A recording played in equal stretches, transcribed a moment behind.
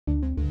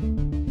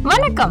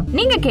வணக்கம்,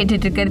 நீங்க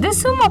கேட்டுட்டு இருக்கிறது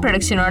சும்மா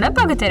ப்ரொடக்ஷனோட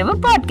பகுத்தறிவு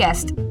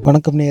பாட்காஸ்ட்.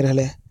 வணக்கம்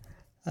நேயர்களே.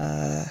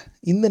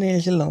 இந்த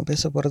நிகழ்ச்சியில் நம்ம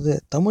பேச போகிறது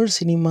தமிழ்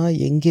சினிமா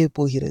எங்கே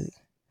போகிறது.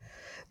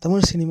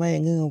 தமிழ் சினிமா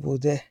எங்கெங்கே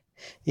போகுது?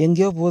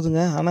 எங்கேயோ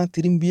போகுதுங்க, ஆனால்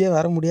திரும்பியே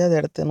வர முடியாத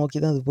இடத்த நோக்கி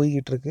தான் அது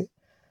போய்கிட்டு இருக்கு.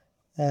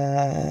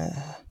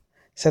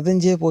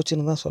 செதஞ்சே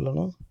போச்சுன்னு தான்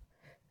சொல்லணும்.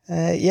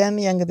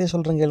 ஏன்னு என்கிட்டே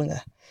சொல்கிறேன் கேளுங்க.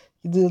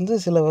 இது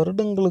சில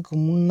வருடங்களுக்கு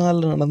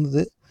முன்னால்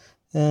நடந்தது.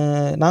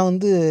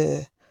 நான்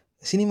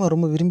சினிமா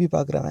ரொம்ப விரும்பி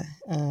பார்க்குறவன்.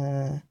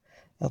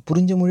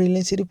 புரிஞ்ச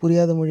மொழியிலையும் சரி,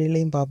 புரியாத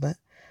மொழியிலையும் பார்ப்பேன்.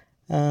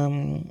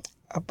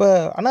 அப்போ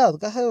ஆனால்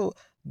அதுக்காக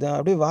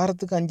அப்படியே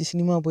வாரத்துக்கு 5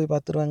 சினிமா போய்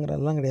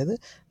பார்த்துருவாங்கிறதெல்லாம் கிடையாது.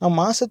 நான்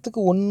மாதத்துக்கு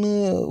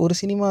ஒரு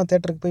சினிமா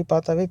தேட்டருக்கு போய்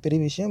பார்த்தாவே பெரிய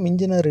விஷயம்.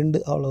 மிஞ்சின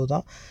 2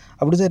 அவ்வளவுதான்.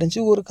 அப்படி தான்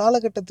இருந்துச்சு. ஒரு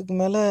காலகட்டத்துக்கு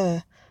மேலே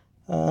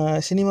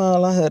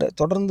சினிமாலாம்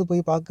தொடர்ந்து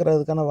போய்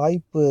பார்க்குறதுக்கான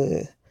வாய்ப்பு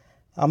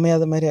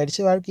அமையாத மாதிரி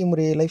ஆயிடுச்சு. வாழ்க்கை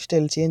முறை, லைஃப்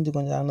ஸ்டைல் சேஞ்சு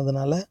கொஞ்சம்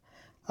ஆனதுனால.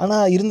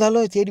 ஆனால்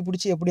இருந்தாலும் தேடி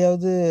பிடிச்சி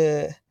எப்படியாவது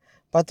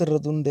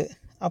பார்த்துடுறது உண்டு.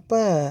 அப்போ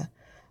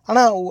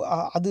ஆனால்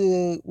அது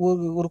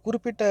ஒரு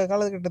குறிப்பிட்ட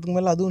காலகட்டத்துக்கு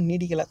மேலே அதுவும்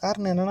நீடிக்கலை.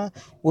 காரணம் என்னென்னா,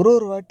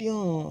 ஒரு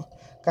வாட்டியும்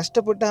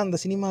கஷ்டப்பட்டு அந்த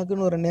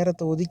சினிமாவுக்குன்னு ஒரு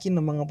நேரத்தை ஒதுக்கி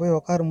நம்ம அங்கே போய்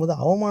உட்காரும்போது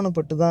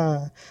அவமானப்பட்டு தான்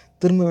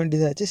திரும்ப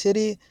வேண்டியதாச்சு.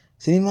 சரி,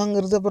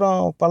 சினிமாங்கிறது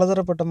அப்புறம்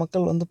பலதரப்பட்ட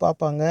மக்கள்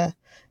பார்ப்பாங்க.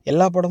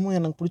 எல்லா படமும்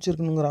எனக்கு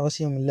பிடிச்சிருக்கணுங்கிற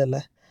அவசியம் இல்லைல்ல.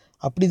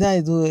 அப்படி தான்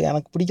இது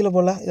எனக்கு பிடிக்கல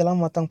போல், இதெல்லாம்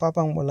மற்றவங்க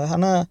பார்ப்பாங்க போல்.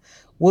 ஆனால்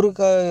ஒரு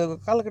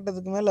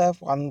காலகட்டத்துக்கு மேலே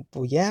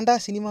ஏன்டா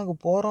சினிமாவுக்கு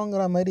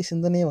போகிறோங்கிற மாதிரி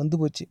சிந்தனையே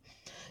போச்சு.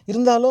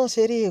 இருந்தாலும்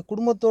சரி,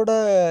 குடும்பத்தோட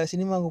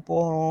சினிமாவுக்கு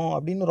போகணும்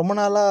அப்படின்னு ரொம்ப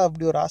நாளாக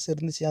அப்படி ஒரு ஆசை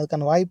இருந்துச்சு.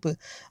 அதுக்கான வாய்ப்பு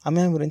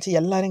அமையாமல் இருந்துச்சு.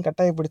 எல்லாரையும்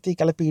கட்டாயப்படுத்தி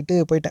கிளப்பிக்கிட்டு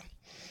போயிட்டேன்.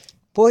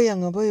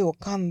 அங்கே போய்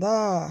உக்காந்தா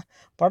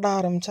படம்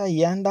ஆரம்பித்தா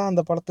ஏன்டா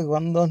அந்த படத்துக்கு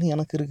வந்தோன்னு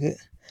எனக்கு இருக்குது.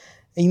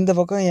 இந்த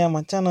பக்கம் என்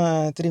மச்சானை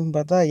திரும்பி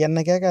பார்த்தா,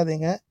 என்னை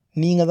கேட்காதீங்க,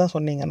 நீங்கள் தான்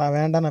சொன்னீங்க, நான்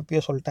வேண்டான்னு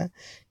அப்பயே சொல்லிட்டேன்,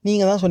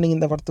 நீங்கள் தான் சொன்னீங்க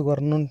இந்த படத்துக்கு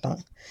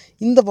வரணுன்ட்டான்.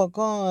 இந்த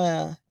பக்கம்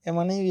என்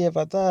மனைவியை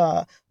பார்த்தா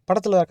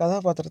படத்தில்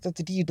கதாபாத்திரத்தை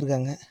திட்டிக்கிட்டு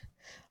இருக்காங்க.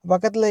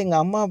 பக்கத்தில்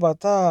எங்கள் அம்மா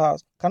பார்த்தா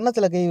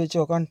கன்னத்தில் கை வச்சு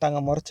உக்காந்துட்டாங்க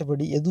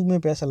முறைச்சபடி, எதுவுமே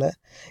பேசலை.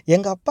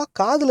 எங்கள் அப்பா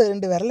காதில்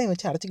 2 விரலையும்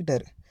வச்சு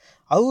அடைச்சிக்கிட்டாரு.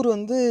 அவர்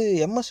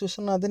எம்எஸ்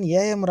விஸ்வநாதன்,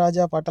 ஏஎம்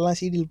ராஜா பாட்டெல்லாம்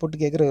சீடியில் போட்டு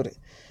கேட்குறவர்.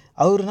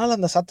 அவருனால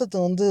அந்த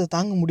சத்தத்தை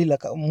தாங்க முடியல.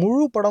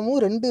 முழு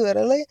படமும் 2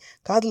 விரலை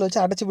காதில் வச்சு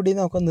அடைச்சபடி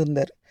தான்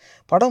உட்காந்துருந்தார்.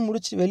 படம்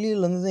முடிச்சு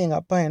வெளியில் வந்தது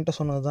எங்கள் அப்பா என்கிட்ட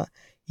சொன்னது தான்,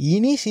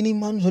 இனி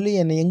சினிமான்னு சொல்லி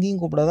என்னை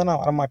எங்கேயும் கூப்பிடாத,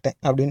 நான் வரமாட்டேன்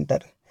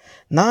அப்படின்ட்டார்.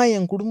 நான்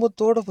என்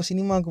குடும்பத்தோடு இப்போ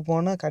சினிமாவுக்கு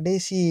போன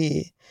கடைசி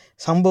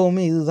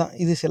சம்பவமே இதுதான்.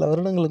 இது சில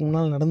வருடங்களுக்கு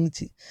முன்னால்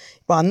நடந்துச்சு.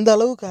 இப்போ அந்த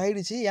அளவுக்கு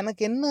ஆயிடுச்சு.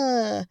 எனக்கு என்ன,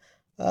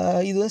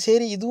 இது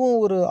சரி, இதுவும்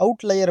ஒரு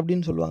அவுட்லயர்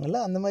அப்படின்னு சொல்லுவாங்கள்ல,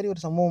 அந்த மாதிரி ஒரு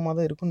சம்பவமாக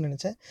தான் இருக்கும்னு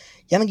நினச்சேன்.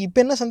 எனக்கு இப்போ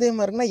என்ன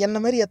சந்தேகமாக இருக்குன்னா, என்ன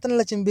மாதிரி எத்தனை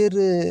லட்சம் பேர்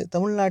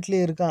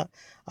தமிழ்நாட்டிலே இருக்கான்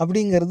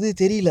அப்படிங்கிறது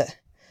தெரியல.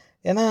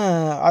 ஏன்னா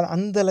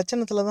அந்த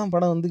லட்சணத்தில் தான்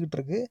படம் வந்துக்கிட்டு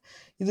இருக்கு.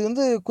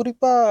 இது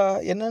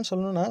குறிப்பாக என்னன்னு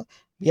சொல்லணுன்னா,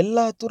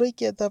 எல்லா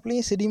துறைக்கு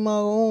ஏற்றாப்புலையும்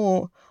சினிமாவும்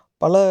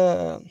பல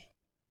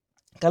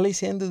கலை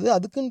சேர்ந்தது.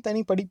 அதுக்குன்னு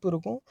தனி படிப்பு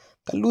இருக்கும்.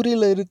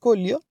 கல்லூரியில் இருக்கோ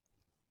இல்லையோ,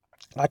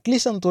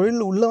 அட்லீஸ்ட் அந்த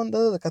தொழிலில் உள்ளே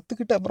வந்தால் அதை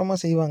கற்றுக்கிட்டு அப்புறமா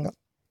செய்வாங்க,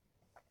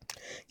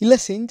 இல்லை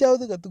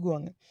செஞ்சாவது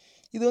கற்றுக்குவாங்க.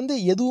 இது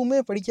எதுவுமே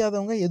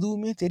படிக்காதவங்க,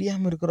 எதுவுமே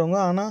தெரியாமல் இருக்கிறவங்க,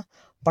 ஆனால்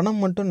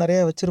பணம் மட்டும்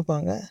நிறையா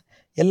வச்சுருப்பாங்க.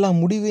 எல்லா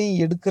முடிவையும்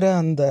எடுக்கிற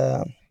அந்த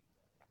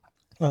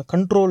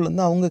கண்ட்ரோல்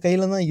அவங்க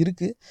கையில் தான்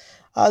இருக்குது.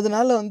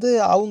 அதனால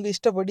அவங்க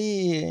இஷ்டப்படி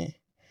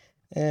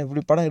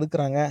இப்படி படம்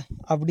எடுக்கிறாங்க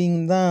அப்படின்னு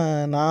தான்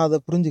நான் அதை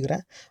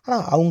புரிஞ்சுக்கிறேன்.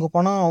 ஆனால் அவங்க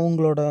பணம்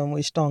அவங்களோட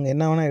இஷ்டம், அவங்க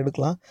என்ன வேணால்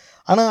எடுக்கலாம்.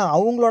 ஆனால்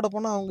அவங்களோட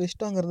பணம் அவங்க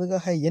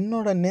இஷ்டங்கிறதுக்காக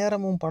என்னோடய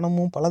நேரமும்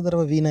பணமும் பல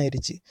தடவை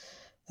வீணாயிருச்சு.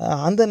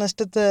 அந்த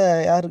நஷ்டத்தை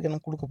யாருக்கு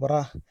எனக்கு கொடுக்க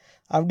போகிறா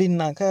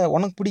அப்படின்னாக்கா,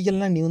 உனக்கு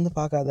பிடிக்கலனா நீ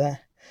பார்க்காத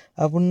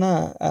அப்படின்னா,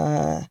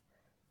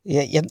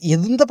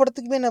 எந்த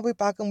படத்துக்குமே நான்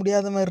போய் பார்க்க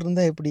முடியாத மாதிரி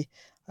இருந்தால் எப்படி?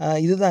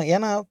 இதுதான்.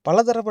 ஏன்னா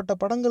பலதரப்பட்ட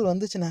படங்கள்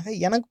வந்துச்சுனாக்க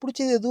எனக்கு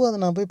பிடிச்சது எதுவும் அதை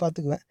நான் போய்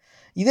பார்த்துக்குவேன்.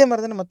 இதே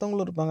மாதிரி தானே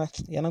மற்றவங்களும் இருப்பாங்க.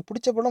 எனக்கு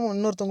பிடிச்ச படம்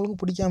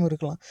இன்னொருத்தவங்களுக்கும் பிடிக்காமல்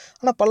இருக்கலாம்.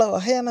 ஆனால் பல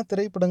வகையான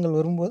திரைப்படங்கள்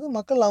வரும்போது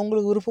மக்கள்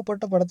அவங்களுக்கு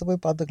விருப்பப்பட்ட படத்தை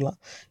போய் பார்த்துக்கலாம்.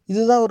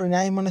 இதுதான் ஒரு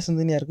நியாயமான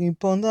சிந்தனையாக இருக்கும்.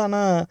 இப்போ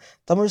ஆனால்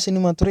தமிழ்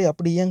சினிமா துறை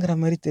அப்படி இயங்குற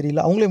மாதிரி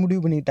தெரியல. அவங்களே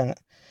முடிவு பண்ணிக்கிட்டாங்க.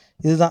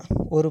 இதுதான்,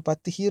 ஒரு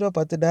 10 ஹீரோ,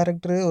 10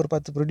 டேரக்டரு, ஒரு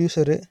 10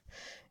 ப்ரொடியூசரு,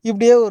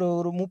 இப்படியே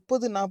ஒரு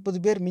 30-40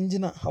 பேர்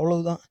மிஞ்சினா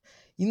அவ்வளவுதான்.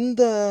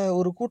 இந்த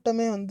ஒரு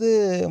கூட்டமே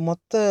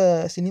மொத்த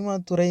சினிமா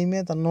துறையுமே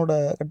தன்னோட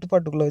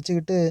கட்டுப்பாட்டுக்குள்ளே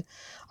வச்சுக்கிட்டு,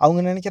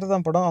 அவங்க நினைக்கிறது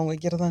தான் படம், அவங்க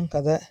வைக்கிறது தான்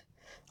கதை,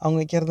 அவங்க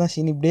வைக்கிறது தான்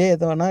சீன், இப்படியே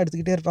எதை வேணால்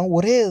எடுத்துக்கிட்டே இருப்பாங்க.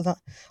 ஒரே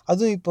இதுதான்.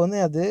 அதுவும் இப்போ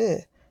அது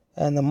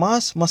அந்த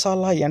மாஸ்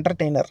மசாலா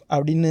என்டர்டெய்னர்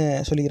அப்படின்னு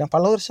சொல்லிக்கிறேன்.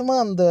 பல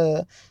வருஷமாக அந்த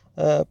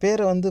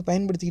பேரை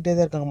பயன்படுத்திக்கிட்டே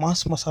தான் இருக்காங்க.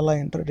 Mass masala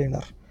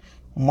entertainer,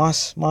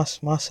 mass mass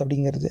mass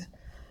அப்படிங்கிறது.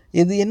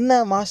 இது என்ன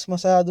மாஸ்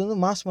மசாலா?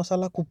 அது மாஸ்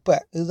மசாலா குப்பை,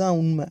 இதுதான்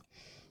உண்மை.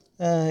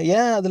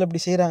 ஏன் அதில் அப்படி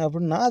செய்கிறாங்க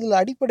அப்படின்னா, அதில்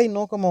அடிப்படை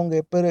நோக்கம் அவங்க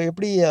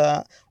எப்படி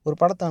ஒரு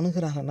படத்தை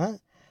அணுகுறாங்கன்னா,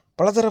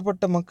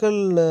 பலதரப்பட்ட மக்கள்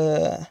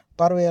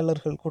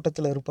பார்வையாளர்கள்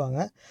கூட்டத்தில் இருப்பாங்க.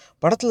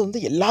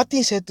 படத்தில்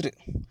எல்லாத்தையும் சேர்த்துரு,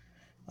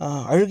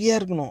 அழுகையாக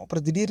இருக்கணும்,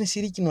 அப்புறம் திடீர்னு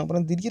சிரிக்கணும்,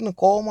 அப்புறம் திடீர்னு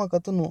கோவமாக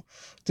கத்தணும்,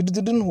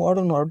 திடுன்னு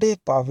ஓடணும், அப்படியே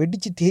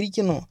வெடித்து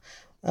தெரிக்கணும்,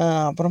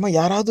 அப்புறமா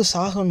யாராவது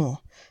சாகணும்,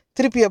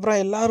 திருப்பி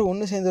அப்புறம் எல்லோரும்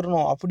ஒன்று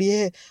சேர்ந்துடணும். அப்படியே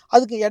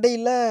அதுக்கு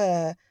இடையில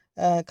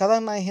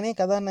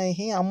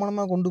கதாநாயகியும்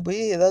அம்மனமாக கொண்டு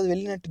போய் ஏதாவது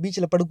வெளிநாட்டு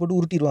பீச்சில் போட்டு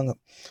உருட்டிடுவாங்க.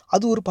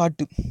 அது ஒரு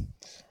பாட்டு.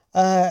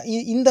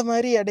 இந்த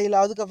மாதிரி இடையில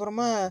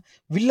அதுக்கப்புறமா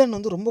வில்லன்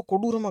வந்து ரொம்ப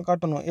கொடூரமாக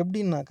காட்டணும்.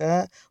 எப்படின்னாக்கா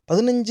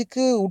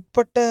 15க்கு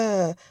உட்பட்ட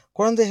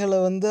குழந்தைகளை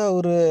வந்து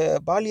அவர்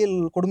பாலியல்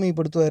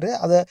கொடுமைப்படுத்துவார்.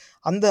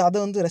 அதை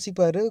வந்து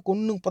ரசிப்பார்.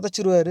 கொன்று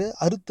புதைச்சிருவார்.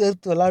 அறுத்து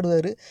அறுத்து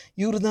விளாடுவார்.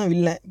 இவரு தான்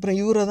வில்லன். அப்புறம்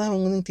இவரை தான்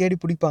அவங்க வந்து தேடி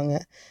பிடிப்பாங்க.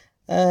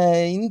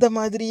 இந்த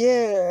மாதிரியே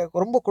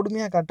ரொம்ப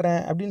கொடுமையாக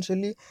காட்டுறேன் அப்படின்னு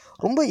சொல்லி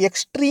ரொம்ப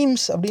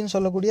எக்ஸ்ட்ரீம்ஸ் அப்படின்னு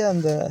சொல்லக்கூடிய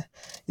அந்த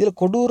இதில்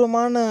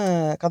கொடூரமான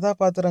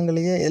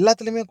கதாபாத்திரங்களையே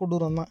எல்லாத்துலேயுமே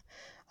கொடூரம் தான்.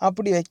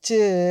 அப்படி வச்சு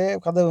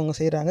கதை இவங்க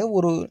செய்கிறாங்க.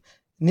 ஒரு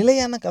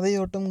நிலையான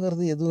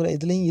கதையோட்டம்ங்கிறது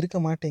எதுலேயும் இருக்க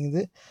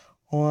மாட்டேங்குது.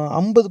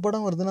 50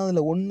 படம் வருதுன்னா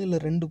அதில் 1 இல்லை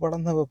 2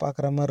 படம் தான்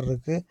பார்க்குற மாதிரி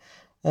இருக்குது.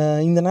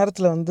 இந்த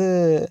நேரத்தில் வந்து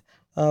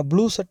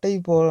ப்ளூ சட்டை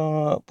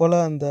போல்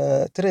அந்த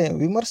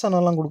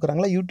விமர்சனம்லாம்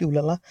கொடுக்குறாங்களா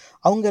யூடியூப்லலாம்,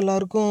 அவங்க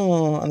எல்லாருக்கும்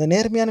அந்த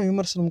நேர்மையான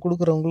விமர்சனம்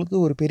கொடுக்குறவங்களுக்கு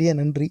ஒரு பெரிய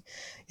நன்றி.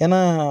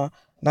 ஏன்னா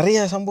நிறைய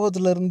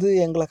சம்பவத்துலேருந்து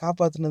எங்களை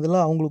காப்பாற்றினதில்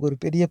அவங்களுக்கு ஒரு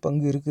பெரிய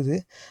பங்கு இருக்குது.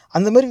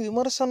 அந்த மாதிரி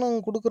விமர்சனம்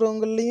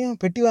கொடுக்குறவங்களையும்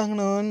பெட்டி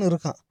வாங்கினவன்னு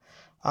இருக்கான்.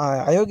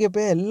 அயோக்கிய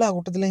பையன் எல்லா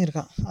கூட்டத்துலேயும்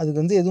இருக்கான். அதுக்கு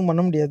வந்து எதுவும்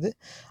பண்ண முடியாது.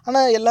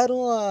 ஆனால்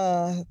எல்லோரும்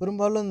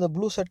பெரும்பாலும் இந்த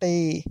ப்ளூ சட்டை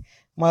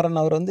மாறன்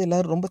அவர் வந்து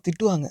எல்லோரும் ரொம்ப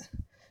திட்டுவாங்க.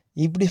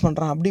 இப்படி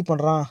பண்ணுறான், அப்படி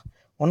பண்ணுறான்,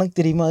 உனக்கு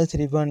தெரியுமா அது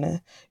தெரியுமான்னு.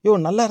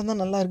 நல்லா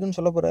இருந்தால் நல்லா இருக்குன்னு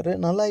சொல்ல போகிறாரு,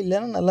 நல்லா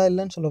இல்லைன்னா நல்லா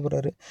இல்லைன்னு சொல்ல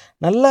போகிறாரு.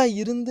 நல்லா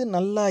இருந்து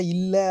நல்லா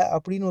இல்லை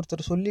அப்படின்னு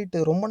ஒருத்தர்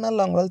சொல்லிவிட்டு ரொம்ப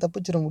நாள் அவங்களால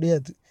தப்பிச்சிட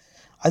முடியாது.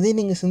 அதையும்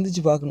நீங்கள்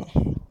சிந்திச்சு பார்க்கணும்.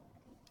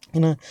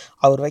 ஏன்னா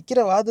அவர் வைக்கிற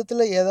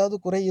வாதத்தில் ஏதாவது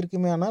குறை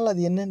இருக்குமே, ஆனால்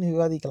அது என்னென்னு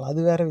விவாதிக்கலாம்,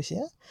 அது வேறு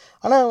விஷயம்.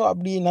 ஆனால்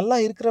அப்படி நல்லா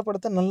இருக்கிற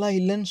படத்தை நல்லா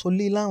இல்லைன்னு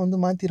சொல்லிலாம் வந்து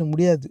மாற்றிட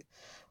முடியாது.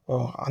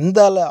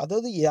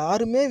 அதாவது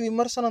யாருமே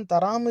விமர்சனம்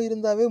தராமல்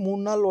இருந்தாவே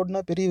 3 நாள்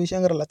ஓடினா பெரிய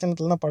விஷயங்கிற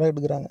லட்சணத்தில் தான் படம்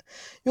எடுக்கிறாங்க.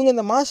 இவங்க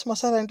இந்த மாஸ்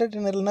மசாலா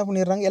என்டர்டெய்னரில் என்ன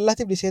பண்ணிடுறாங்க,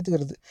 எல்லாத்தையும் இப்படி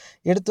சேர்த்துக்கிறது.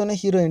 எடுத்தோடனே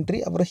ஹீரோ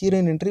என்ட்ரி, அப்புறம்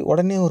ஹீரோயின் என்ட்ரி,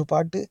 உடனே ஒரு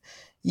பாட்டு.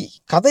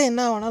 கதை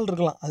என்ன வேணாலும்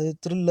இருக்கலாம். அது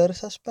த்ரில்லர்,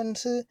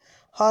 சஸ்பென்ஸு,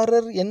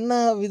 ஹாரர்,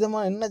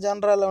 என்ன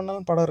ஜான்ராவில்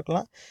வேணாலும் படம்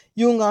இருக்கலாம்.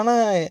 இவங்க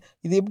ஆனால்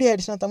இது எப்படி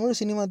ஆயிடுச்சுன்னா, தமிழ்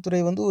சினிமா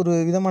துறை வந்து ஒரு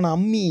விதமான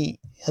அம்மி.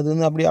 அது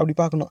வந்து அப்படி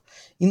பார்க்கணும்.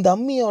 இந்த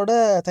அம்மியோட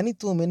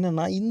தனித்துவம்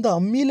என்னென்னா, இந்த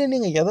அம்மியில்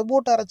நீங்கள் எதை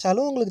போட்டு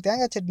அரைச்சாலும் உங்களுக்கு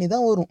தேங்காய் சட்னி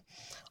தான் வரும்.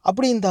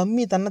 அப்படி இந்த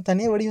அம்மி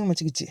தன்னைத்தானே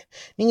வடிவமைச்சிக்கிச்சு.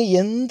 நீங்கள்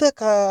எந்த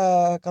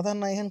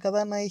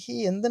கதாநாயகி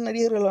எந்த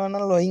நடிகர்கள்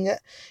வேணாலும் வைங்க,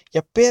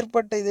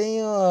 எப்பேற்பட்ட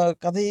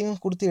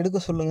கதையும் கொடுத்து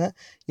எடுக்க சொல்லுங்கள்,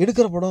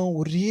 எடுக்கிற படம்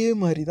ஒரே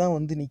மாதிரி தான்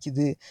வந்து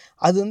நிற்கிது.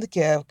 அது வந்து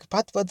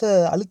பார்த்து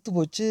அலுத்து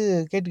போச்சு,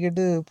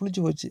 கேட்டு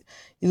புளிச்சு போச்சு.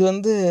 இது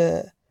வந்து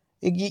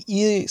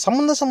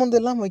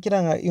சம்மந்தம் இல்லாமல்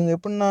வைக்கிறாங்க. இவங்க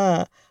எப்படின்னா,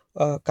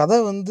 கதை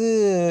வந்து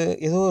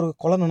ஏதோ ஒரு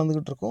கொலை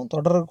நடந்துக்கிட்டு இருக்கும்,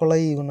 தொடர் கொலை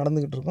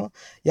நடந்துக்கிட்டு இருக்கும்,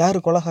 யார்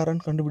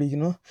கொலைகாரன்னு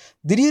கண்டுபிடிக்கணும்.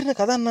 திடீர்னு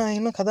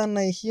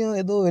கதாநாயகியும்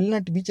ஏதோ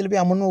வெளிநாட்டு பீச்சில்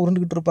போய் அம்மனும்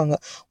உருண்டுக்கிட்டு இருப்பாங்க.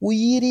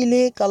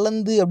 உயிரிலே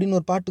கலந்து அப்படின்னு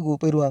ஒரு பாட்டுக்கு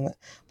போயிடுவாங்க.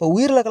 இப்போ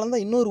உயிரில்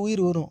கலந்தால் இன்னொரு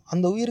உயிர் வரும்.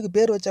 அந்த உயிருக்கு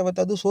பேர் வச்சா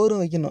பார்த்தாது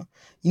சோறும் வைக்கணும்.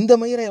 இந்த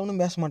மயிரை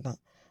எவனும் பேச மாட்டான்.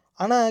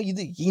 ஆனால்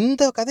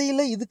இந்த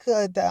கதையில் இதுக்கு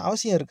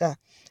அவசியம் இருக்கா?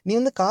 நீ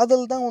வந்து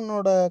காதல் தான்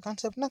உன்னோட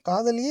கான்செப்ட்னா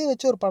காதலையே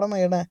வச்சு ஒரு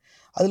படமாக எட,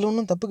 அதில்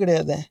ஒன்றும் தப்பு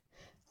கிடையாது.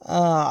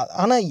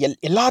 ஆனால்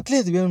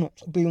எல்லாத்துலேயும் அது வேணும்.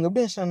 இப்போ இவங்க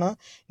எப்படி வச்சிட்டாங்கன்னா,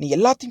 நீ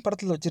எல்லாத்தையும்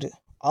படத்தில் வச்சிரு,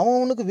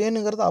 அவனுக்கு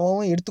வேணுங்கிறத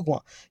அவன்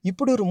எடுத்துக்குவான்.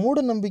 இப்படி ஒரு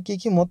மூட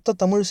நம்பிக்கைக்கு மொத்த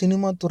தமிழ்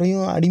சினிமா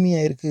துறையும்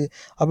அடிமையாக இருக்குது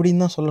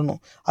அப்படின்னு தான்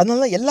சொல்லணும். அதனால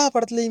தான் எல்லா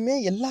படத்துலையுமே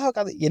எல்லா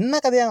கதை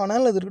என்ன கதையாக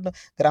வேணாலும் அது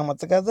இருக்கட்டும்,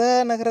 கிராமத்து கதை,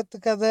 நகரத்து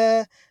கதை,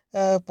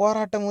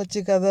 போராட்டம் வச்சு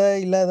கதை,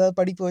 இல்லை ஏதாவது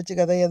படிப்பு வச்சு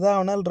கதை, எதாக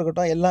வேணாலும்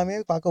இருக்கட்டும், எல்லாமே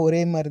பார்க்க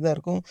ஒரே மாதிரி தான்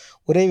இருக்கும்.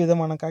 ஒரே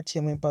விதமான காட்சி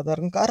அமைப்பாக தான்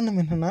இருக்கும். காரணம்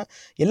என்னென்னா,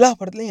 எல்லா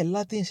படத்துலையும்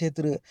எல்லாத்தையும்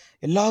சேர்த்துரு,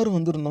 எல்லோரும்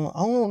வந்துடணும்,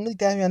 அவங்க ஒன்றும்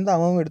தேவையானதை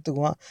அவன்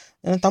எடுத்துக்குவான்.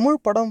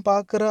 தமிழ் படம்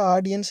பார்க்குற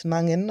ஆடியன்ஸ்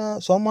நாங்கள் என்ன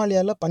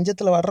சோமாலியாவில்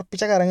பஞ்சத்தில் வர்ற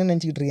பிச்சைக்காரங்கன்னு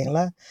நினச்சிக்கிட்டு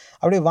இருக்கீங்களா?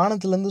 அப்படியே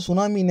வானத்துலேருந்து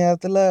சுனாமி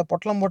நேரத்தில்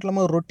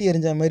பொட்டலமாக ஒரு ரொட்டி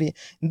எரிஞ்ச மாதிரி,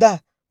 இந்தா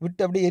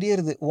விட்டு அப்படியே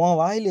எரியறது, உன்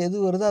வாயில் எது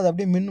வருதோ அதை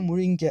அப்படியே மென்று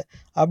முழுங்கிக்க,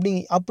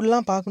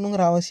 அப்படிலாம்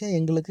பார்க்கணுங்கிற அவசியம்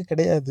எங்களுக்கு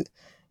கிடையாது.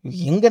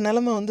 எங்கள்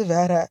நிலமை வந்து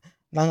வேறு.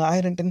 நாங்கள்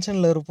 1000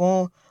 டென்ஷனில் இருப்போம்.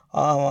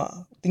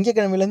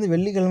 திங்கக்கிழமையிலேருந்து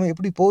வெள்ளிக்கிழமை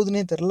எப்படி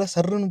போகுதுன்னே தெரில,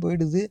 சர்ருன்னு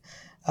போயிடுது.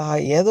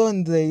 ஏதோ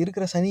இந்த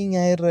இருக்கிற சனி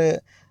ஞாயிறு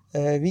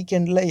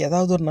வீக்கெண்டில்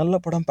ஏதாவது ஒரு நல்ல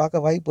படம்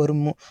பார்க்க வாய்ப்பு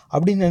வருமோ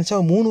அப்படின்னு நினச்சா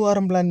 3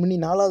 வாரம் பிளான் பண்ணி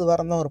 4வது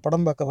வாரம் தான் ஒரு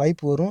படம் பார்க்க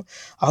வாய்ப்பு வரும்.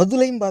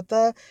 அதுலேயும்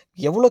பார்த்தா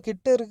எவ்வளோ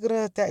கிட்ட இருக்கிற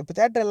இப்போ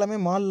தேட்டர் எல்லாமே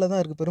மாலில்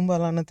தான் இருக்குது,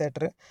 பெரும்பாலான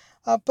தேட்டரு.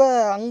 அப்போ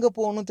அங்கே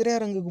போகணும்,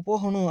 திரையரங்குக்கு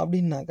போகணும்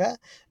அப்படின்னாக்கா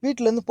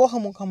வீட்டிலேருந்து போக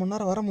 3/4 மணி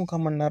நேரம், வர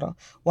 3/4 மணி நேரம்,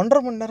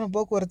 1.5 மணி நேரம்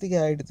போக்குவரத்துக்கே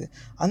ஆகிடுது.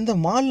 அந்த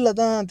மாலில்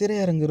தான்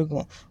திரையரங்கு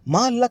இருக்கும்.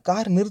 மாலில்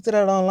கார்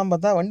நிறுத்துகிற இடம்லாம்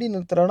பார்த்தா வண்டி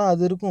நிறுத்துகிற இடம்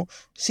அது இருக்கும்.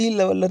 சி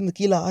லெவல்லேருந்து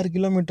கீழே 6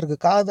 கிலோமீட்டருக்கு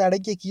காது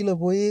அடைக்க கீழே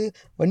போய்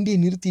வண்டியை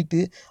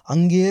நிறுத்திட்டு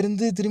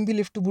அங்கேருந்து திரும்பி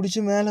லிஃப்ட்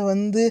பிடிச்சி மேலே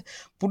வந்து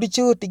பிடிச்சி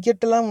ஒரு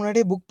டிக்கெட்டெல்லாம்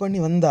முன்னாடியே புக் பண்ணி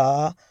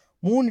வந்தால்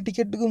 3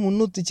 டிக்கெட்டுக்கு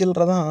 300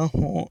 சில்லற தான்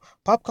ஆகும்.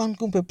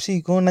 பாப்கார்னுக்கும்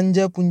பெப்சிக்கும்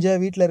நஞ்சா புஞ்சா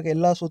வீட்டில் இருக்க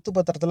எல்லா சொத்து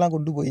பத்திரத்தெல்லாம்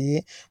கொண்டு போய்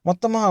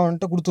மொத்தமாக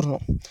அவன்கிட்ட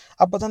கொடுத்துடணும்.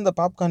 அப்போ தான் இந்த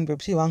பாப்கார்ன்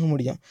பெப்சி வாங்க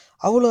முடியும்.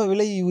 அவ்வளோ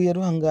விலை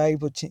உயர்வு அங்கே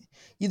ஆகிப்போச்சு.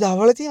 இது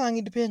அவ்வளோத்தையும்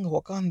வாங்கிட்டு போய் அங்கே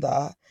உக்காந்தா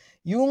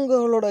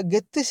இவங்களோட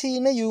கெத்து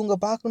சீனை இவங்க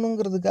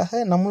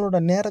பார்க்கணுங்கிறதுக்காக நம்மளோட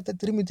நேரத்தை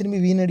திரும்பி திரும்பி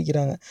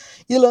வீணடிக்கிறாங்க.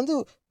 இதில் வந்து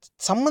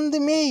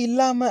சம்மந்தமே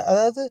இல்லாமல்,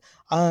 அதாவது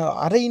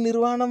அரை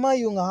நிர்வாணமாக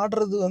இவங்க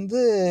ஆடுறது வந்து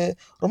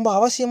ரொம்ப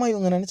அவசியமாக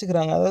இவங்க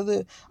நினச்சிக்கிறாங்க. அதாவது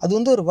அது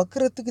வந்து ஒரு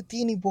வக்கரத்துக்கு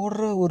தீனி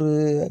போடுற ஒரு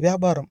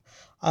வியாபாரம்.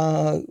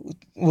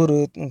 ஒரு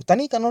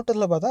தனி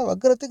கண்ணோட்டத்தில் பார்த்தா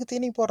வக்கரத்துக்கு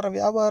தீனி போடுற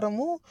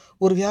வியாபாரமும்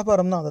ஒரு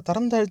வியாபாரம் தான். அதை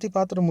தரம் தாழ்த்தி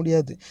பார்த்துட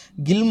முடியாது.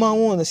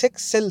 கில்மாவும் அந்த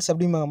செக்ஸ் செல்ஸ்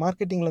அப்படிம்பாங்க,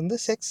 மார்க்கெட்டிங்கில் வந்து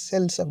செக்ஸ்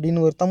செல்ஸ்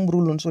அப்படின்னு ஒரு தம்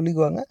ரூல் ஒன்று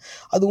சொல்லிக்குவாங்க.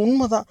 அது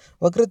உண்மை தான்.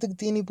 வக்கரத்துக்கு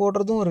தீனி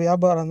போடுறதும் ஒரு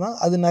வியாபாரம் தான்.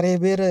 அது நிறைய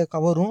பேரை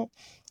கவரும்,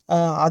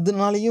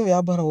 அதனாலேயும்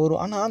வியாபாரம்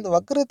வரும். ஆனால் அந்த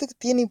வக்கரத்துக்கு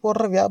தீனி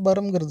போடுற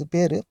வியாபாரம்ங்கிறது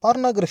பேர்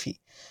பார்னோகிராஃபி.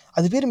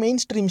 அது பேர்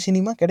மெயின் ஸ்ட்ரீம்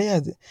சினிமா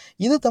கிடையாது.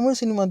 இது தமிழ்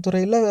சினிமா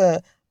துறையில்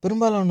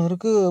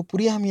பெரும்பாலானோருக்கு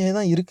புரியாமையே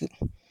தான்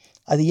இருக்குது.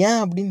 அது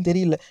ஏன் அப்படின்னு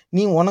தெரியல.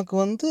 நீ உனக்கு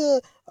வந்து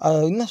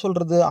என்ன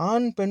சொல்கிறது,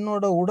 ஆண்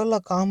பெண்ணோட உடலை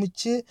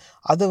காமிச்சு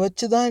அதை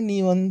வச்சு தான் நீ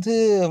வந்து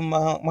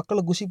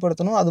மக்களை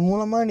குஷிப்படுத்தணும், அது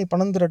மூலமாக நீ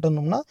பணம்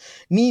திரட்டணும்னா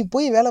நீ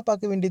போய் வேலை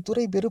பார்க்க வேண்டிய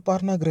துறை பேர்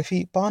பார்னோகிராஃபி,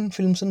 பான்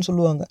ஃபிலிம்ஸ்னு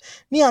சொல்லுவாங்க.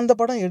 நீ அந்த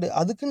படம் எடு.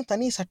 அதுக்குன்னு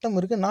தனி சட்டம்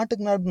இருக்குது.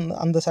 நாட்டுக்கு நாடு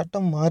அந்த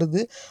சட்டம்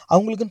மாறுது.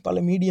 அவங்களுக்குன்னு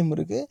பல மீடியம்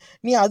இருக்குது.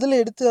 நீ அதில்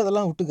எடுத்து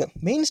அதெல்லாம் விட்டுக்க.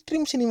 மெயின்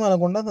ஸ்ட்ரீம்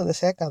சினிமாவில் கொண்டாந்து அதை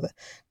சேர்க்காத.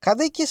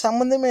 கதைக்கு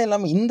சம்மந்தமே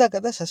இல்லாமல் இந்த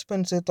கதை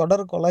சஸ்பென்ஸு,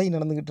 தொடர் கொலை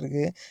நடந்துக்கிட்டு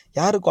இருக்கு,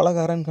 யார்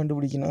கொலைகாரன்னு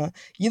கண்டுபிடிக்கணும்.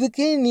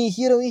 இதுக்கு நீ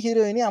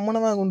ஹீரோயினி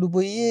அம்மனமாக கொண்டு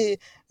போய்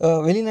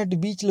வெளிநாட்டு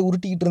பீச்சில்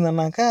உருட்டிக்கிட்டு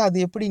இருந்தேன்னாக்கா அது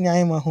எப்படி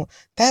நியாயமாகும்?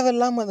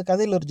 தேவையில்லாமல் அந்த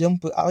கதையில் ஒரு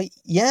ஜம்ப்பு.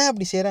 ஏன்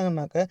அப்படி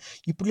செய்கிறாங்கன்னாக்கா,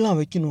 இப்படிலாம்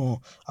வைக்கணும்,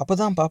 அப்போ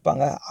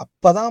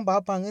தான்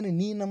பார்ப்பாங்கன்னு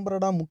நீ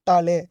நம்புறடா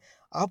முட்டாளே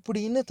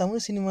அப்படின்னு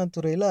தமிழ் சினிமா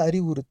துறையில்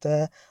அறிவுறுத்த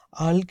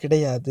ஆள்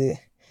கிடையாது.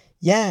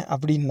 ஏன்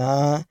அப்படின்னா,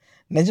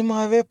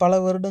 நிஜமாகவே பல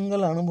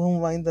வருடங்கள்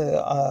அனுபவம் வாய்ந்த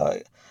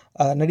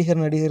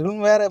நடிகர்களும்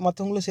வேறு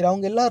மற்றவங்களும் சரி,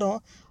 அவங்க எல்லாரும்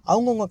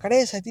அவங்கவுங்க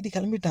கடையை சாத்திட்டு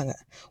கிளம்பிட்டாங்க.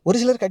 ஒரு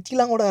சிலர்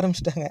கட்சியெலாம் கூட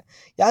ஆரம்பிச்சிட்டாங்க.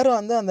 யாரும்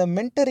வந்து அந்த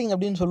மென்டரிங்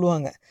அப்படின்னு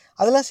சொல்லுவாங்க,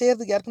 அதெல்லாம்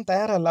செய்கிறதுக்கு யாருக்கும்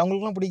தயாராக இல்லை.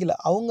 அவங்களுக்குலாம் பிடிக்கல.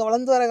 அவங்க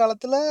வளர்ந்து வர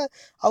காலத்தில்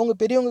அவங்க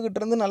பெரியவங்க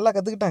கிட்டேருந்து நல்லா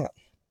கற்றுக்கிட்டாங்க.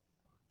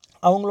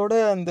 அவங்களோட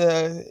அந்த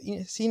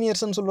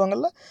சீனியர்ஸ்ன்னு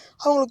சொல்லுவாங்கள்ல,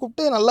 அவங்கள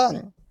கூப்பிட்டு நல்லா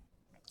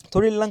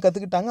தொழிலெலாம்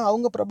கற்றுக்கிட்டாங்க.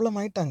 அவங்க பிரபலம்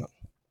ஆகிட்டாங்க.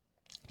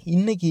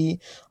 இன்றைக்கி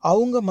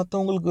அவங்க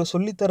மற்றவங்களுக்கு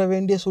சொல்லித்தர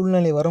வேண்டிய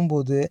சூழ்நிலை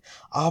வரும்போது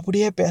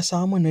அப்படியே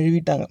பேசாமல்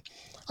நழுவிட்டாங்க.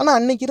 ஆனால்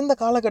அன்றைக்கி இருந்த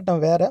காலகட்டம்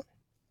வேறு,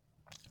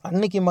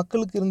 அன்றைக்கி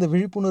மக்களுக்கு இருந்த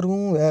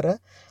விழிப்புணர்வும் வேறு.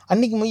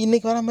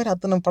 இன்றைக்கி வர மாதிரி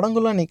அத்தனை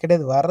படங்களும் அன்றைக்கி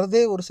கிடையாது.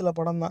 வர்றதே ஒரு சில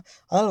படம் தான்.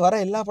 அதனால் வர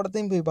எல்லா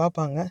படத்தையும் போய்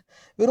பார்ப்பாங்க.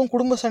 வெறும்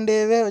குடும்ப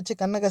சண்டையவே வச்சு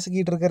கண்ணை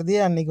கசக்கிட்டு இருக்கிறதையே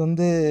அன்றைக்கி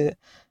வந்து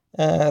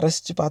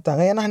ரசித்து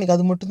பார்த்தாங்க. ஏன்னா அன்றைக்கி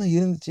அது மட்டும்தான்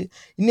இருந்துச்சு.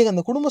 இன்றைக்கி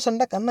அந்த குடும்ப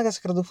சண்டை கண்ணை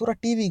கசக்கிறது பூரா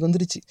டிவிக்கு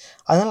வந்துருச்சு.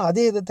 அதனால்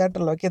அதே இதை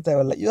தேட்டரில் வைக்க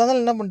தேவையில்லை.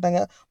 இதனால் என்ன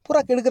பண்ணிட்டாங்க,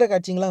 பூரா கெடுக்கிற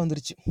காட்சிங்களாக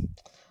வந்துருச்சு.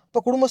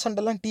 இப்போ குடும்ப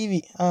சண்டைலாம்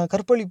டிவி,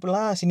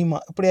 கற்பழிப்புலாம் சினிமா,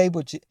 இப்படி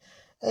ஆகிப்போச்சு.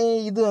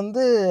 இது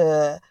வந்து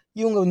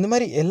இவங்க இந்த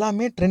மாதிரி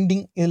எல்லாமே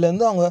ட்ரெண்டிங். இதில்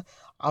வந்து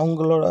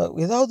அவங்களோட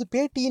ஏதாவது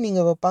பேட்டியை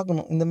நீங்கள்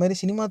பார்க்கணும். இந்த மாதிரி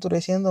சினிமா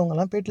துறையை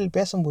சேர்ந்தவங்கலாம் பேட்டியில்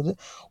பேசும்போது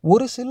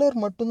ஒரு சிலர்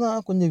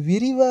மட்டும்தான் கொஞ்சம்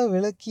விரிவாக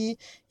விளக்கி,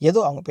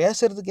 ஏதோ அவங்க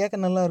பேசுகிறது கேட்க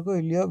நல்லா இருக்கோ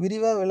இல்லையோ,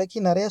 விரிவாக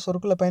விளக்கி நிறையா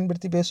சொற்களை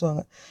பயன்படுத்தி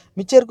பேசுவாங்க.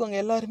 மிச்சம் இருக்கவங்க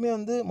எல்லாருமே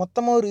வந்து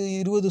மொத்தமாக ஒரு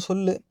 20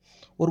 சொல்,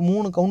 ஒரு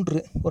 3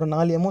 கவுண்ட்ரு, ஒரு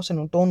 4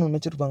 எமோஷன் டோன் ஒன்று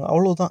வச்சுருப்பாங்க.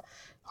 அவ்வளோதான்.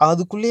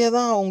 அதுக்குள்ளேயே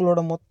தான்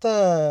அவங்களோட மொத்த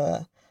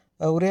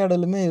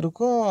உரையாடலுமே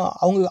இருக்கும்.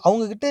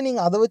 அவங்கக்கிட்ட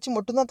நீங்கள் அதை வச்சு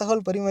மட்டும்தான்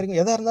தகவல் பரிமாறிங்க.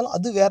 எதாக இருந்தாலும்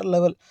அது வேறு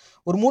லெவல்.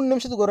 ஒரு 3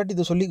 நிமிஷத்துக்கு ஒரு வாட்டி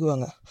இதை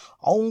சொல்லிக்குவாங்க.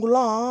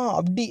 அவங்களாம்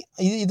அப்படி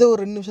இதை ஒரு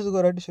 2 நிமிஷத்துக்கு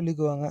ஒரு வாட்டி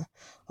சொல்லிக்குவாங்க.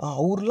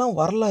 அவர்லாம்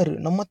வரலாறு,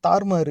 நம்ம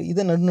தாறுமாறு,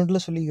 இதை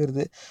நடுநடுவில்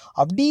சொல்லிக்கிறது.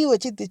 அப்படியே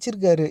வச்சு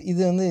தைச்சிருக்காரு.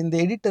 இது வந்து இந்த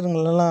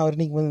எடிட்டருங்களெல்லாம்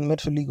வர்ணிக்கும் போது இந்த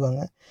மாதிரி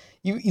சொல்லிக்குவாங்க.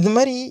 இது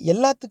மாதிரி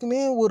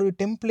எல்லாத்துக்குமே ஒரு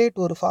டெம்ப்ளேட்,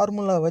 ஒரு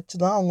ஃபார்முலா வச்சு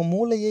தான் அவங்க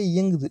மூளையே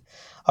இயங்குது.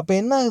 அப்போ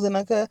என்ன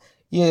ஆகுதுனாக்கா,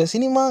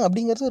 சினிமா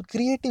அப்படிங்கிறது ஒரு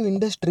க்ரியேட்டிவ்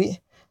இண்டஸ்ட்ரி.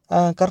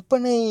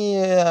 கற்பனை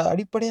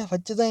அடிப்படையாக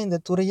வச்சு தான் இந்த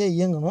துறையே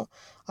இயங்கணும்.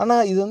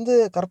 ஆனால் இது வந்து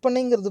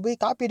கற்பனைங்கிறது போய்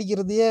காப்பி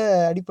அடிக்கிறதையே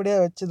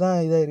அடிப்படையாக வச்சு தான்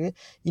இதாயிருக்கு.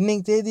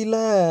 இன்றைக்கு தேதியில்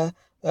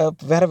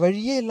வேறு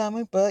வழியே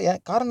இல்லாமல் இப்போ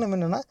காரணம்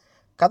என்னென்னா,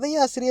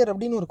 கதையாசிரியர்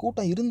அப்படின்னு ஒரு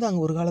கூட்டம் இருந்தாங்க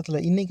ஒரு காலத்தில்.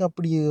 இன்றைக்கி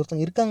அப்படி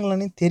ஒருத்தங்க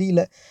இருக்காங்களானே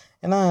தெரியல.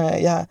 ஏன்னா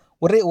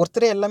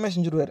ஒருத்தரே எல்லாமே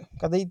செஞ்சுருவார்.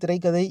 கதை,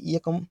 திரைக்கதை,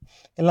 இயக்கம்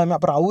எல்லாமே.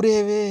 அப்புறம்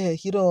அவரேவே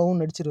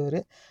ஹீரோவாகவும் நடிச்சிருவார்.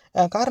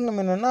 காரணம்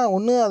என்னென்னா,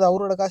 ஒன்று அது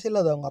அவரோட காசு,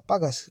 இல்லை அது அவங்க அப்பா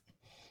காசு.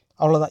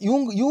 அவ்வளோதான்.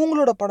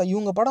 இவங்களோட படம்,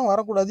 இவங்க படம்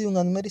வரக்கூடாது, இவங்க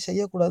அந்த மாதிரி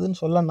செய்யக்கூடாதுன்னு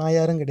சொல்ல நான்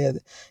யாரும் கிடையாது.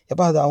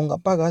 எப்பா அது அவங்க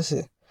அப்பா காசு,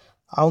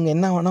 அவங்க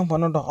என்ன வேணால்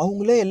பண்ணட்டும்,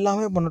 அவங்களே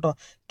எல்லாமே பண்ணட்டும்.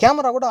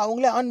 கேமரா கூட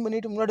அவங்களே ஆன்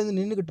பண்ணிவிட்டு முன்னாடி வந்து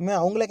நின்றுக்கிட்டுமே,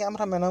 அவங்களே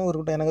கேமராமேனாகவும்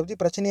இருக்கட்டும், எனக்கு பற்றி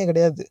பிரச்சனையே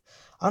கிடையாது.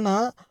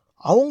 ஆனால்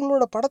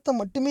அவங்களோட படத்தை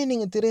மட்டுமே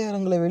நீங்கள்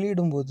திரையரங்கில்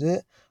வெளியிடும்போது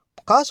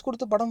காசு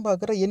கொடுத்து படம்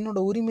பார்க்குற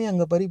என்னோடய உரிமை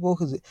அங்கே பறி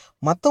போகுது.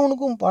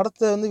 மற்றவனுக்கும்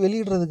படத்தை வந்து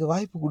வெளியிடுறதுக்கு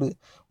வாய்ப்பு கொடு.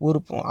 ஒரு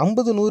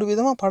 50-100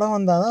 விதமாக படம்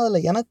வந்தால் தான்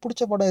அதில் எனக்கு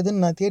பிடிச்ச படம்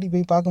எதுன்னு நான் தேடி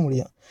போய் பார்க்க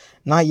முடியும்.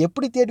 நான்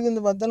எப்படி தேடி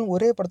வந்து பார்த்தாலும்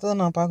ஒரே படத்தை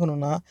தான் நான்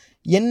பார்க்கணுன்னா,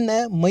 என்ன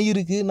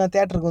மயிருக்கு நான்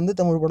தேட்டருக்கு வந்து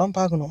தமிழ் படம்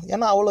பார்க்கணும்.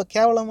 ஏன்னா அவ்வளோ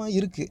கேவலமாக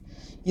இருக்குது.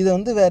 இதை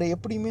வந்து வேறு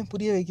எப்படியுமே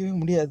புரிய வைக்கவே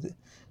முடியாது.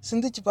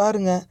 சிந்திச்சு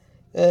பாருங்கள்.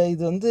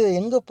 இது வந்து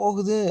எங்கே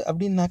போகுது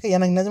அப்படின்னாக்கா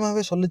எனக்கு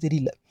நிஜமாகவே சொல்ல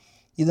தெரியல.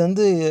 இது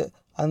வந்து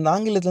அந்த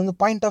ஆங்கிலத்தில் வந்து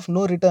பாயிண்ட் ஆஃப்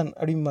நோ ரிட்டர்ன்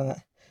அப்படிம்பாங்க.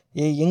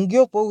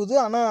 எங்கேயோ போகுது.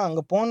 ஆனால்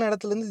அங்கே போன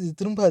இடத்துலேருந்து இது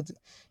திரும்பாது.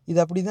 இது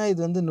அப்படி தான் இது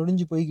வந்து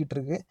நொடிஞ்சு போய்கிட்டு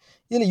இருக்கு.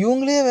 இதில்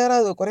இவங்களே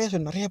வேற குறையா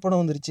நிறைய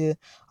படம் வந்துருச்சு.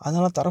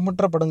 அதனால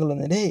தரமற்ற படங்கள்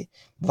வந்து டேய்,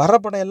 வர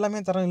படம்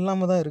எல்லாமே தரம்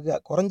இல்லாம தான் இருக்கு.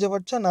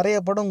 குறைஞ்சபட்சம் நிறைய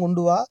படம்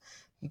கொண்டு வா.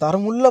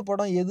 தரமுள்ள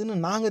படம் எதுன்னு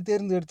நாங்கள்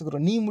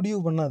தேர்ந்தெடுத்துக்கிறோம். நீ முடிவு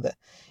பண்ணாத.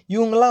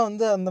 இவங்களாம்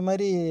வந்து அந்த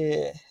மாதிரி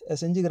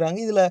செஞ்சுக்கிறாங்க.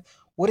 இதில்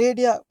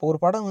ஒரேடியாக இப்போ ஒரு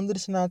படம்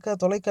வந்துருச்சுனாக்கா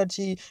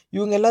தொலைக்காட்சி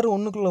இவங்க எல்லோரும்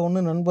ஒன்றுக்குள்ள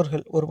ஒன்று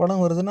நண்பர்கள். ஒரு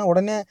படம் வருதுன்னா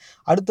உடனே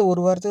அடுத்த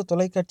ஒரு வாரத்துக்கு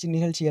தொலைக்காட்சி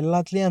நிகழ்ச்சி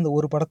எல்லாத்துலேயும் அந்த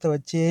ஒரு படத்தை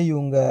வச்சே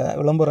இவங்க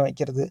விளம்பரம்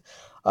வைக்கிறது.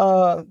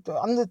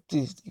 அந்த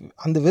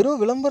அந்த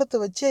வெறும் விளம்பரத்தை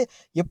வச்சே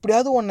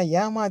எப்படியாவது உன்னை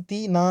ஏமாற்றி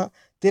நான்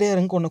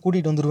திரையரங்குக்கு உன்னை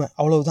கூட்டிகிட்டு வந்துடுவேன்.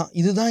 அவ்வளவுதான்.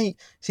 இதுதான்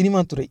சினிமா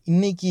துறை.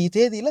 இன்றைக்கி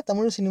தேதியில்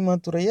தமிழ் சினிமா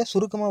துறையை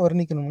சுருக்கமாக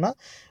வர்ணிக்கணும்னா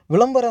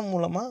விளம்பரம்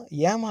மூலமாக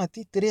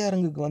ஏமாற்றி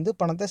திரையரங்குக்கு வந்து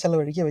பணத்தை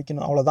செலவழிக்க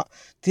வைக்கணும். அவ்வளோதான்.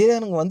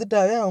 திரையரங்கு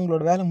வந்துட்டாவே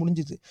அவங்களோட வேலை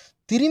முடிஞ்சுது.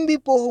 திரும்பி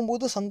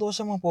போகும்போது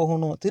சந்தோஷமாக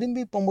போகணும்.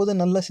 திரும்பி போகும்போது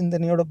நல்ல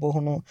சிந்தனையோடு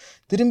போகணும்.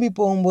 திரும்பி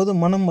போகும்போது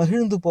மனம்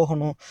மகிழ்ந்து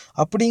போகணும்.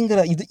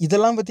 அப்படிங்கிற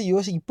இதெல்லாம் பற்றி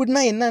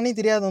இப்படின்னா என்னன்னே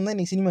தெரியாதவன் தான்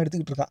இன்றைக்கி சினிமா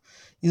எடுத்துக்கிட்டு இருக்கான்.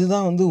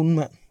 இதுதான் வந்து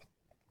உண்மை.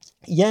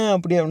 ஏன்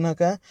அப்படி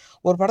அப்படின்னாக்கா,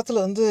 ஒரு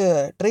படத்தில் வந்து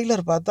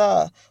ட்ரெய்லர் பார்த்தா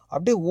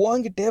அப்படியே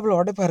ஓங்கி டேபிளை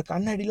உடைப்பார்.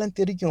 கண்ணாடிலாம்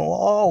தெறிக்கும்.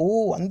 ஓ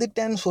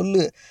வந்துட்டேன்னு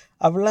சொல்லு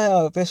அப்படிலாம்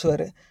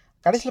பேசுவார்.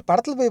 கடைசியில்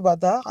படத்தில் போய்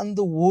பார்த்தா அந்த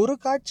ஒரு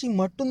காட்சி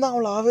மட்டும்தான்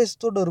அவ்வளோ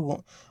ஆவேசத்தோடு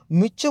இருக்கும்.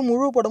 மிச்சம்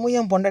முழு படமும்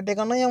என் பொண்டாட்டியை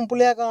காணோம், என்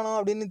புள்ளையா காணோம்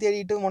அப்படின்னு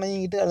தேடிட்டு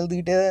முனங்கிக்கிட்டு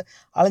அழுதுகிட்டே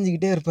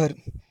அலைஞ்சிக்கிட்டே இருப்பார்.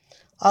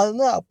 அது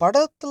வந்து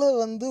படத்தில்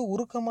வந்து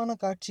உருக்கமான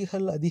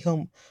காட்சிகள்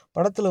அதிகம்.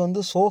 படத்தில் வந்து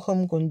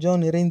சோகம் கொஞ்சம்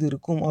நிறைந்து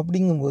இருக்கும்.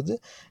 அப்படிங்கும்போது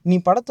நீ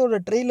படத்தோட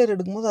ட்ரெய்லர்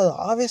எடுக்கும்போது அது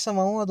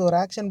ஆவேசமாகவும் அது ஒரு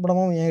ஆக்ஷன்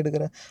படமாகவும் ஏன்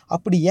எடுக்கிற?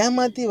 அப்படி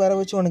ஏமாற்றி வர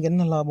வச்சு உனக்கு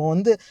என்ன லாபம்?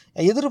 வந்து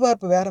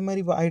எதிர்பார்ப்பு வேறு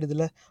மாதிரி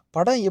ஆகிடுதுல்ல.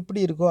 படம் எப்படி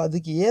இருக்கோ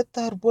அதுக்கு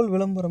ஏற்றாற்போல்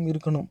விளம்பரம்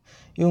இருக்கணும்.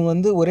 இவங்க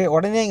வந்து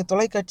உடனே எங்கள்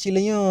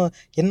தொலைக்காட்சியிலையும்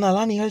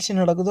என்னெல்லாம் நிகழ்ச்சி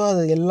நடக்குதோ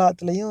அது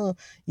எல்லாத்துலேயும்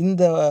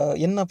இந்த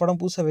என்ன படம்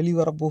புதுசாக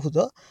வெளிவர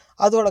போகுதோ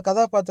அதோட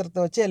கதாபாத்திரத்தை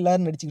வச்சு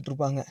எல்லோரும் நடிச்சுக்கிட்டு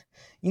இருப்பாங்க.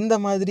 இந்த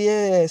மாதிரியே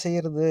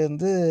செய்கிறது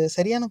வந்து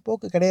சரியான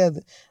போக்கு கிடையாது.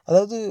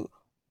 அதாவது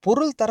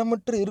பொருள்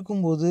தரமற்று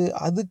இருக்கும்போது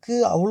அதுக்கு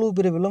அவ்வளோ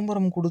பெரிய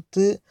விளம்பரம்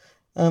கொடுத்து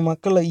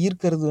மக்களை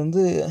ஈர்க்கிறது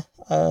வந்து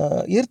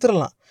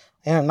ஈர்த்துடலாம்.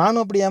 ஏன்னா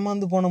நானும் அப்படி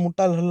ஏமாந்து போன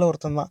முட்டாள்களில்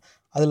ஒருத்தன் தான்.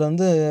 அதில்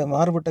வந்து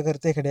மாறுபட்ட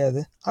கருத்தே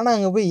கிடையாது. ஆனால்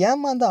அங்கே போய்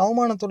ஏமாந்து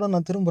அவமானத்தோடு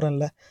நான்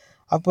திரும்புகிறேன்ல.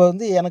 அப்போ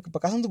வந்து எனக்கு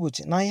இப்போ கசந்து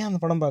போச்சு. நான் ஏன் அந்த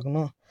படம்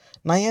பார்க்கணும்?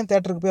 நான் ஏன்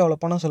தேட்டருக்கு போய் அவ்வளோ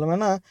பணம் சொல்லுவேன்?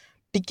 ஏன்னா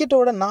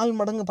டிக்கெட்டோட 4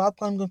 மடங்கு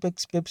பாப்கார்னுக்கும்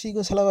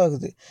பெப்சிக்கும்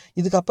செலவாகுது.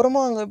 இதுக்கப்புறமா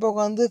அங்கே போய்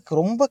உட்காந்து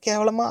ரொம்ப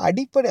கேவலமாக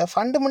அடிப்படை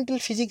ஃபண்டமெண்டல்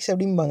ஃபிசிக்ஸ்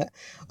அப்படிம்பாங்க.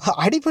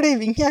 அடிப்படை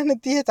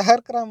விஞ்ஞானத்தையே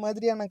தகர்க்கிற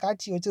மாதிரியான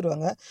காட்சி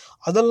வச்சுருவாங்க.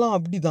 அதெல்லாம்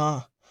அப்படி தான்,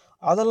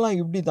 அதெல்லாம்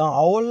இப்படி தான்,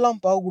 அவெல்லாம்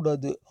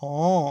பார்க்கக்கூடாது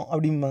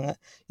அப்படிம்பாங்க.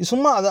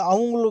 சும்மா அது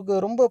அவங்களுக்கு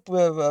ரொம்ப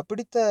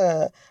பிடித்த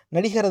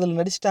நடிகர் அதில்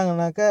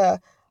நடிச்சிட்டாங்கனாக்கா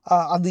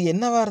அது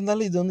என்னவாக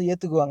இருந்தாலும் இது வந்து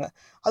ஏற்றுக்குவாங்க.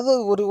 அது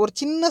ஒரு ஒரு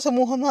சின்ன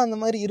சமூகம் தான் அந்த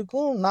மாதிரி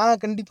இருக்கும்.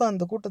 நான் கண்டிப்பாக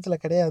அந்த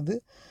கூட்டத்தில் கிடையாது.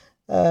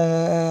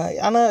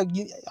 ஆனால்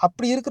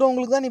அப்படி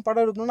இருக்கிறவங்களுக்கு தான் நீ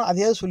படம் எடுக்கணும்னா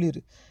அதையாவது சொல்லிடு.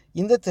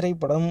 இந்த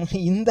திரைப்படம்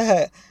இந்த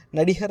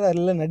நடிகர்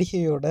அல்ல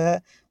நடிகையோட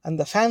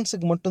அந்த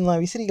ஃபேன்ஸுக்கு மட்டும்தான்,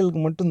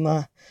 விசிறிகளுக்கு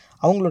மட்டும்தான்,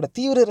 அவங்களோட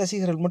தீவிர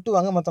ரசிகர்கள் மட்டும்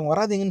வாங்க, மற்றவங்க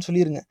வராதீங்கன்னு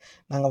சொல்லிடுங்க.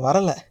 நாங்கள்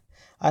வரலை.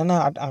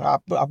 ஆனால்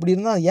அப்படி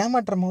இருந்தால்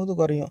ஏமாற்றமாவது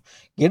குறையும்.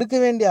 எடுக்க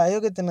வேண்டிய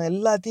அயோக்கியத்தனம்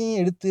எல்லாத்தையும்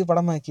எடுத்து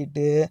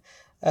படமாக்கிட்டு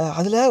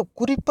அதில்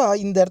குறிப்பாக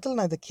இந்த இடத்துல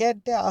நான் இதை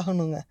கேட்டே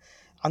ஆகணுங்க.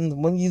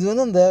 இது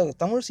வந்து அந்த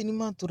தமிழ்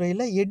சினிமா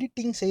துறையில்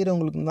எடிட்டிங்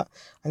செய்கிறவங்களுக்கு தான்.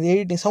 அந்த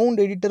எடிட்டிங்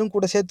சவுண்ட் எடிட்டரும்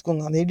கூட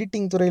சேர்த்துக்கோங்க. அந்த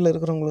எடிட்டிங் துறையில்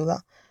இருக்கிறவங்களுக்கு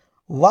தான்.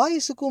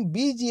 வாய்ஸுக்கும்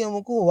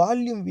பிஜிஎம்முக்கும்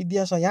வால்யூம்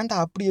வித்தியாசம்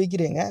ஏன்டா அப்படி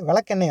வைக்கிறீங்க?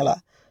 விளக்கெண்ணெய்களா?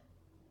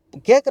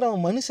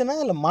 கேட்குறவன் மனுஷனா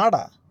இல்லை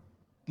மாடா?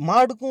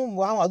 மாடுக்கும்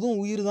அதுவும்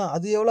உயிர் தான்.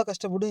 அது எவ்வளோ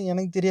கஷ்டப்படும்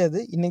எனக்கு தெரியாது.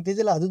 இன்றைக்கி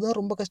தேதியில் அதுதான்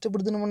ரொம்ப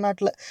கஷ்டப்படுது நம்ம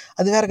நாட்டில்.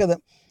 அது வேறு கதை.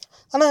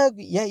 ஆனால்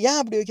ஏன்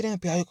அப்படி வைக்கிறேன்?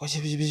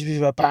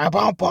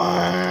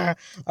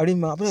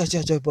 அப்படிமா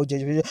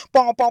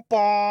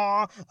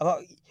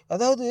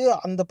அதாவது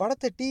அந்த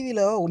படத்தை டிவியில்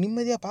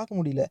நிம்மதியாக பார்க்க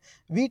முடியல.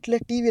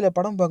 வீட்டில் டிவியில்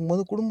படம்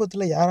பார்க்கும்போது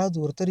குடும்பத்தில் யாராவது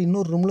ஒருத்தர்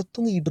இன்னொரு ரூமில்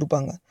தூங்கிக்கிட்டு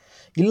இருப்பாங்க.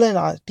 இல்லை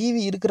நான்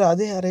டிவி இருக்கிற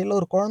அதே அறையில்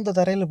ஒரு குழந்தை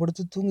தரையில்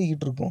படுத்து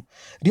தூங்கிக்கிட்டு இருக்கும்.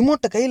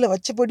 ரிமோட்டை கையில்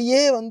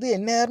வச்சபடியே வந்து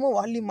எந்நேரமும்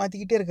வால்யூம்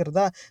மாற்றிக்கிட்டே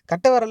இருக்கிறதா.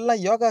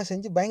 கட்டவரெல்லாம் யோகா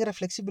செஞ்சு பயங்கர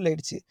ஃப்ளெக்சிபிள்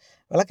ஆகிடுச்சு.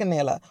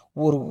 விளக்கெண்ணெயில்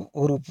ஒரு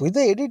ஒரு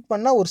இதை எடிட்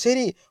பண்ணால் ஒரு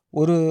சரி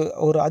ஒரு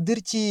ஒரு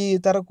அதிர்ச்சி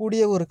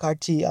தரக்கூடிய ஒரு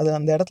காட்சி. அது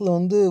அந்த இடத்துல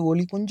வந்து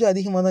ஒலி கொஞ்சம்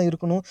அதிகமாக தான்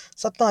இருக்கணும்.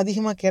 சத்தம்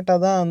அதிகமாக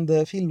கேட்டால் தான்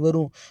அந்த ஃபீல்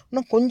வரும்.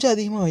 இன்னும் கொஞ்சம்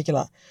அதிகமாக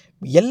வைக்கலாம்.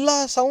 எல்லா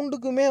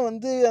சவுண்டுக்குமே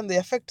வந்து அந்த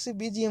எஃபெக்ட்ஸு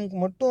பிஜிஎம்க்கு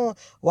மட்டும்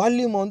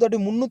வால்யூமை வந்து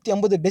அப்படியே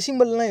 350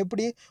 டெசிபல்லாம்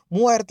எப்படி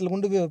 3000ல்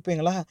கொண்டு போய்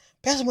வைப்பீங்களா?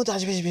 பேசும்போது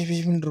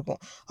பேசின்னு இருக்கும்.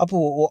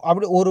 அப்போது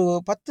அப்படி ஒரு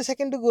 10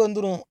 செகண்டுக்கு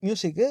வந்துடும்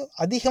மியூசிக்கு.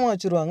 அதிகமாக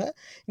வச்சுருவாங்க.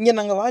 இங்கே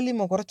நாங்கள்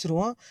வால்யூமை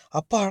குறைச்சிருவோம்.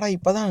 அப்பாடா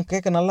இப்போ தான்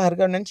கேட்க நல்லா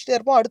இருக்கு அப்படின்னு நினச்சிட்டே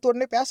இருப்போம். அடுத்த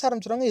உடனே பேச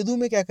ஆரம்பிச்சிடுவாங்க.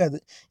 எதுவுமே கேட்காது.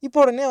 இப்போ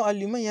உடனே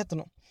வால்யூமை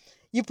ஏற்றணும்.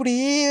 இப்படி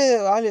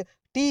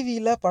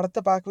டிவியில்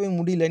படத்தை பார்க்கவே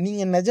முடியல.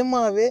 நீங்கள்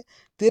நிஜமாவே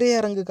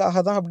திரையரங்குக்காக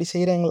தான் அப்படி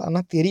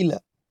செய்கிறீங்களான்னா தெரியல.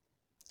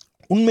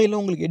 உண்மையில்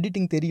உங்களுக்கு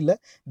எடிட்டிங் தெரியல.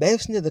 தயவு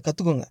செஞ்சு அதை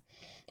கற்றுக்கோங்க.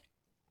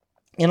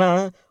 ஏன்னா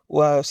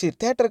சரி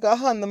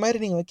தேட்டருக்காக அந்த மாதிரி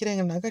நீங்கள்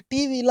வைக்கிறீங்கன்னாக்கா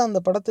டிவியில் அந்த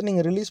படத்தை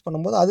நீங்கள் ரிலீஸ்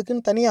பண்ணும்போது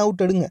அதுக்குன்னு தனியாக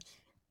அவுட் எடுங்க.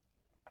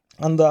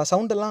 அந்த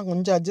சவுண்டெல்லாம்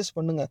கொஞ்சம் அட்ஜஸ்ட்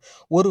பண்ணுங்கள்.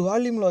 ஒரு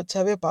வால்யூமில்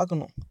வச்சாவே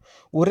பார்க்கணும்.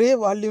 ஒரே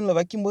வால்யூமில்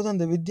வைக்கும்போது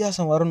அந்த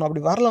வித்தியாசம் வரணும்.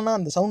 அப்படி வரலன்னா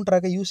அந்த சவுண்ட்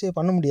ட்ராக்கை யூஸே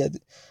பண்ண முடியாது.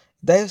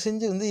 தயவு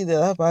செஞ்சு வந்து இதை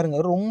எதாவது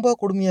பாருங்கள். ரொம்ப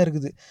கொடுமையாக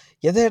இருக்குது.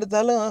 எதை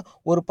எடுத்தாலும்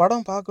ஒரு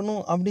படம்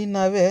பார்க்கணும்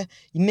அப்படின்னாவே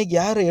இன்றைக்கி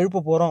யார்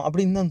எழுப்ப போகிறோம்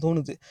அப்படின்னு தான்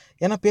தோணுது.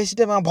 ஏன்னா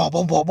பேசிட்டே பா பா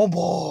பா பா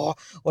பா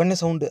உடனே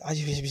சவுண்டு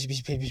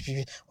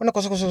உடனே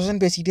கொச கொச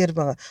கொசன்னு பேசிக்கிட்டே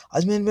இருப்பாங்க.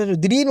 அதுமாரி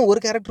திடீர்னு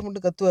ஒரு கேரக்டர்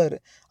மட்டும் கத்துவார்.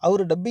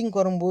 அவர்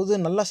டப்பிங்க்கு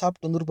வரும்போது நல்லா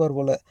சாப்பிட்டு வந்திருப்பார்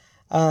போல்.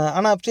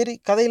 ஆனால் சரி,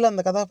 கதையில்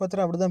அந்த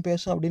கதாபாத்திரம் அப்படி தான்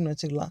பேசும் அப்படின்னு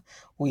வச்சுக்கலாம்.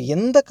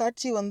 எந்த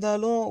காட்சி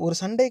வந்தாலும் ஒரு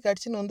சண்டை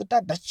காட்சின்னு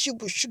வந்துட்டால் டச்சு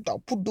புஷ்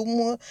டப்பு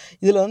டும்மு.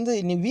 இதில் வந்து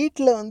நீ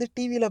வீட்டில் வந்து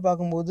டிவியில்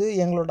பார்க்கும்போது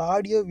எங்களோட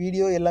ஆடியோ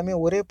வீடியோ எல்லாமே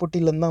ஒரே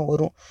பொட்டியிலேருந்து தான்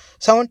வரும்.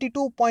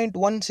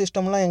 72.1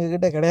 சிஸ்டம்லாம்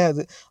எங்ககிட்ட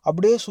கிடையாது.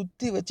 அப்படியே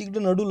சுற்றி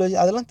வச்சுக்கிட்டு நடுவில்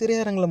வச்சு அதெல்லாம்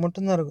திரையரங்கில்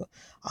மட்டும்தான் இருக்கும்.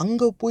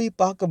 அங்கே போய்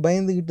பார்க்க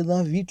பயந்துக்கிட்டு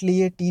தான்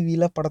வீட்லேயே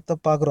டிவியில் படத்தை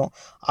பார்க்குறோம்.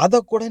 அதை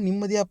கூட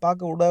நிம்மதியாக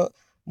பார்க்க விட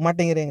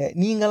மாட்டேங்கிறீங்க.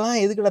 நீங்களாம்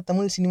எதுக்குடா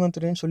தமிழ் சினிமா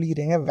துறைன்னு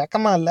சொல்லிக்கிறீங்க?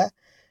 வெக்கமா இல்லை?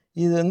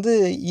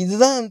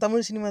 இதுதான்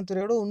தமிழ் சினிமா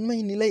துறையோட உண்மை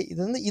நிலை.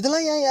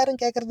 இதெல்லாம் ஏன் யாரும்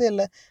கேட்குறதே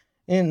இல்லை?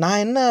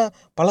 நான் என்ன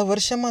பல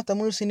வருஷமாக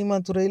தமிழ் சினிமா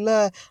துறையில்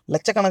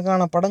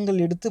லட்சக்கணக்கான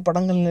படங்கள் எடுத்து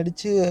படங்கள்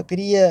நடித்து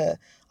பெரிய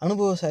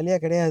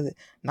அனுபவசாலியாக கிடையாது.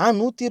 நான்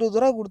 120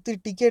 ரூபா கொடுத்து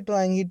டிக்கெட்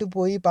வாங்கிட்டு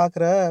போய்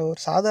பார்க்குற ஒரு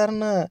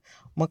சாதாரண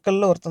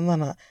மக்களில் ஒருத்தன்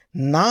தான் நான்.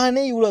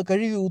 நானே இவ்வளோ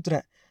கழுவி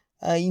ஊற்றுறேன்.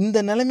 இந்த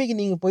நிலைமைக்கு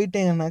நீங்கள்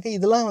போயிட்டீங்கன்னாக்க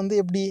இதெல்லாம் வந்து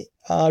எப்படி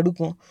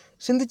அடுக்கும்?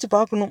 சிந்திச்சு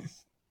பார்க்கணும்.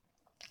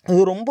 அது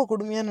ரொம்ப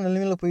கொடுமையான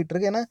நிலைமையில்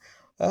போயிட்டுருக்கு. ஏன்னா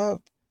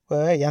இப்போ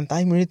என்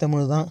தாய்மொழி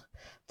தமிழ் தான்.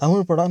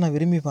 தமிழ் படம் நான்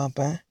விரும்பி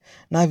பார்ப்பேன்.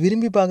 நான்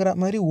விரும்பி பார்க்குற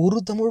மாதிரி ஒரு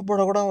தமிழ்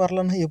படம் கூட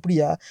வரலன்னா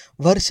எப்படியா?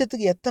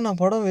 வருஷத்துக்கு எத்தனை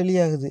படம்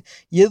வெளியாகுது?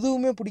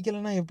 எதுவுமே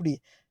பிடிக்கலன்னா எப்படி?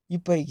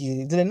 இப்போ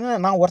இதில் என்ன,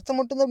 நான் ஒருத்த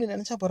மட்டும்தான் அப்படி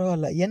நினச்சா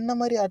பரவாயில்ல. என்ன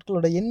மாதிரி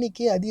ஆட்களோட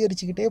எண்ணிக்கை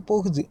அதிகரிச்சுக்கிட்டே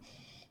போகுது.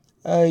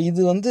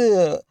 இது வந்து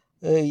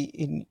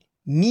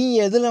நீ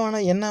எதில்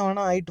வேணால் என்ன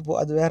வேணால் ஆகிட்டு போ,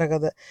 அது வேறு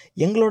கதை.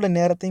 எங்களோட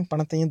நேரத்தையும்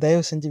பணத்தையும்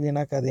தயவு செஞ்சு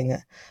வீணாக்காதீங்க.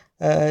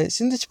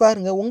 சிந்திச்சு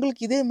பாருங்கள்.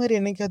 உங்களுக்கு இதே மாதிரி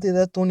என்னைக்காவது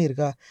ஏதாவது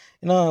தோணியிருக்கா?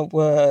 ஏன்னா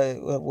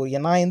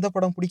நான் எந்த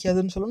படம்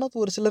பிடிக்காதுன்னு சொல்லணும்னா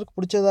அது ஒரு சிலருக்கு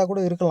பிடிச்சதாக கூட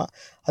இருக்கலாம்,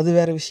 அது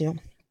வேறு விஷயம்.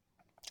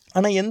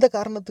 ஆனால் எந்த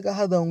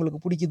காரணத்துக்காக அது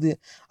அவங்களுக்கு பிடிக்குது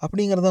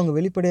அப்படிங்கிறத அவங்க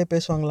வெளிப்படையாக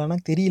பேசுவாங்களான்னா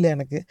தெரியல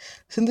எனக்கு.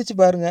 சிந்திச்சு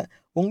பாருங்கள்.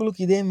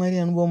 உங்களுக்கு இதே மாதிரி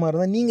அனுபவமாக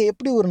இருந்தால் நீங்கள்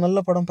எப்படி ஒரு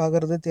நல்ல படம்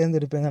பார்க்குறத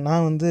தேர்ந்தெடுப்பீங்க?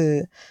 நான் வந்து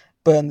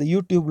இப்போ அந்த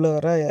யூடியூப்பில்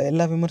வர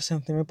எல்லா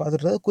விமர்சனத்தையுமே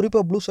பார்த்துட்டு,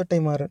 குறிப்பாக ப்ளூ சட்டை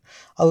மாறன்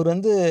அவர்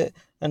வந்து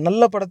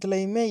நல்ல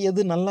படத்துலையுமே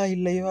எது நல்லா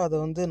இல்லையோ அதை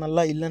வந்து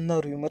நல்லா இல்லைன்னு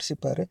அவர்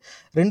விமர்சிப்பார்.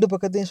 2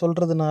 பக்கத்தையும்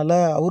சொல்கிறதுனால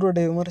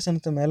அவருடைய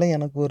விமர்சனத்து மேலே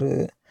எனக்கு ஒரு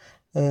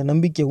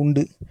நம்பிக்கை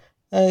உண்டு.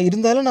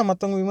 இருந்தாலும் நான்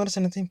மற்றவங்க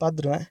விமர்சனத்தையும்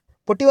பார்த்துருவேன்.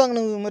 பொட்டி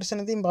வாங்கின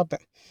விமர்சனத்தையும்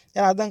பார்ப்பேன்.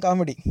 ஏன்னா அதுதான்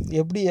காமெடி.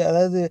 எப்படி,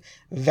 அதாவது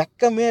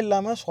வெக்கமே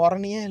இல்லாமல்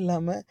சொரணியே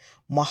இல்லாமல்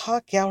மகா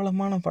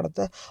கேவலமான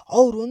படத்தை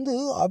அவர் வந்து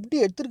அப்படி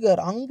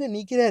எடுத்திருக்காரு. அங்கே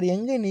நிற்கிறாரு,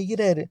 எங்கே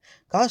நிற்கிறாரு,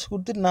 காசு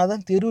கொடுத்துட்டு நான்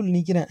தான் தெருவில்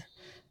நிற்கிறேன்.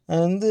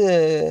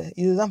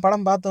 இதுதான்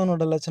படம்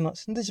பார்த்தவனோட லட்சணம்.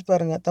 சிந்திச்சு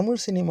பாருங்கள்.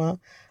 தமிழ் சினிமா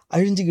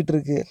அழிஞ்சிக்கிட்டு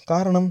இருக்கு.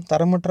 காரணம்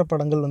தரமற்ற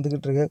படங்கள்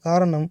வந்துக்கிட்டு இருக்கு.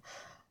 காரணம்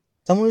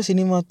தமிழ்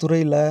சினிமா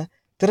துறையில்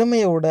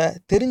திறமையோட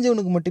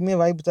தெரிஞ்சவனுக்கு மட்டுமே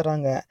வாய்ப்பு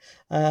தராங்க.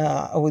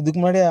 இதுக்கு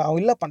முன்னாடி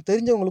இல்லை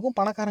தெரிஞ்சவங்களுக்கும்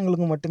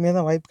பணக்காரங்களுக்கும் மட்டுமே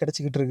தான் வாய்ப்பு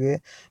கிடச்சிக்கிட்டு இருக்கு.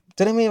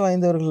 திறமை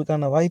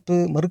வாய்ந்தவர்களுக்கான வாய்ப்பு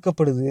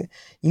மறுக்கப்படுது.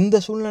 இந்த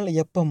சூழ்நிலை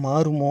எப்போ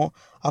மாறுமோ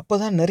அப்போ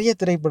தான் நிறைய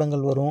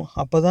திரைப்படங்கள் வரும்.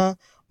 அப்போ தான்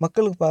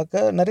மக்களுக்கு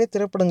பார்க்க நிறைய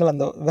திரைப்படங்கள்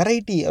அந்த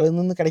வெரைட்டி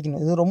வந்து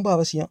கிடைக்கணும். இது ரொம்ப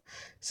அவசியம்.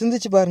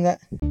 சிந்திச்சு பாருங்கள்.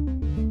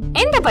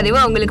 இந்த பதிவு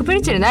உங்களுக்கு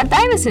பிடிச்சிருந்தா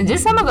தயவு செஞ்சு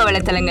சமூக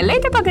வலைத்தளங்கள்ல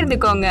இதை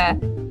பகிர்ந்துக்கோங்க.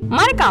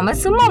 மறக்காம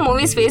சும்மா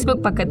மூவிஸ்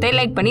ஃபேஸ்புக் பக்கத்தை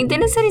லைக் பண்ணி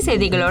தினசரி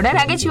செய்திகளோட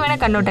நகைச்சுவையான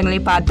கண்ணோட்டங்களை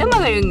பார்த்து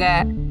மகிழுங்க.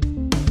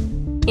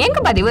 எங்க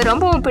பதிவு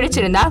ரொம்பவும்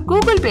பிடிச்சிருந்தா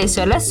கூகுள் பிளே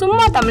ஸ்டோர்ல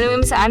சும்மா தமிழ்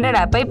மீம்ஸ் ஆண்ட்ராய்ட்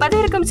ஆப்பை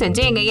பதிவிறக்கம்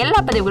செஞ்சு எங்க எல்லா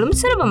பதிவுகளும்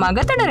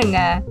சுலபமாக தொடருங்க.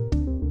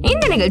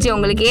 இந்த நிகழ்ச்சி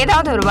உங்களுக்கு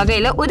ஏதாவது ஒரு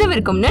வகையில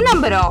உதவிருக்கும்னு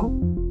நம்புறோம்.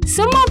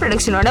 சும்மா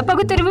ப்ரொடக்ஷனோட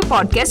பகுத்தறிவு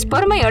பாட்காஸ்ட்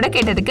பொறுமையோட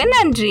கேட்டதுக்கு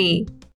நன்றி.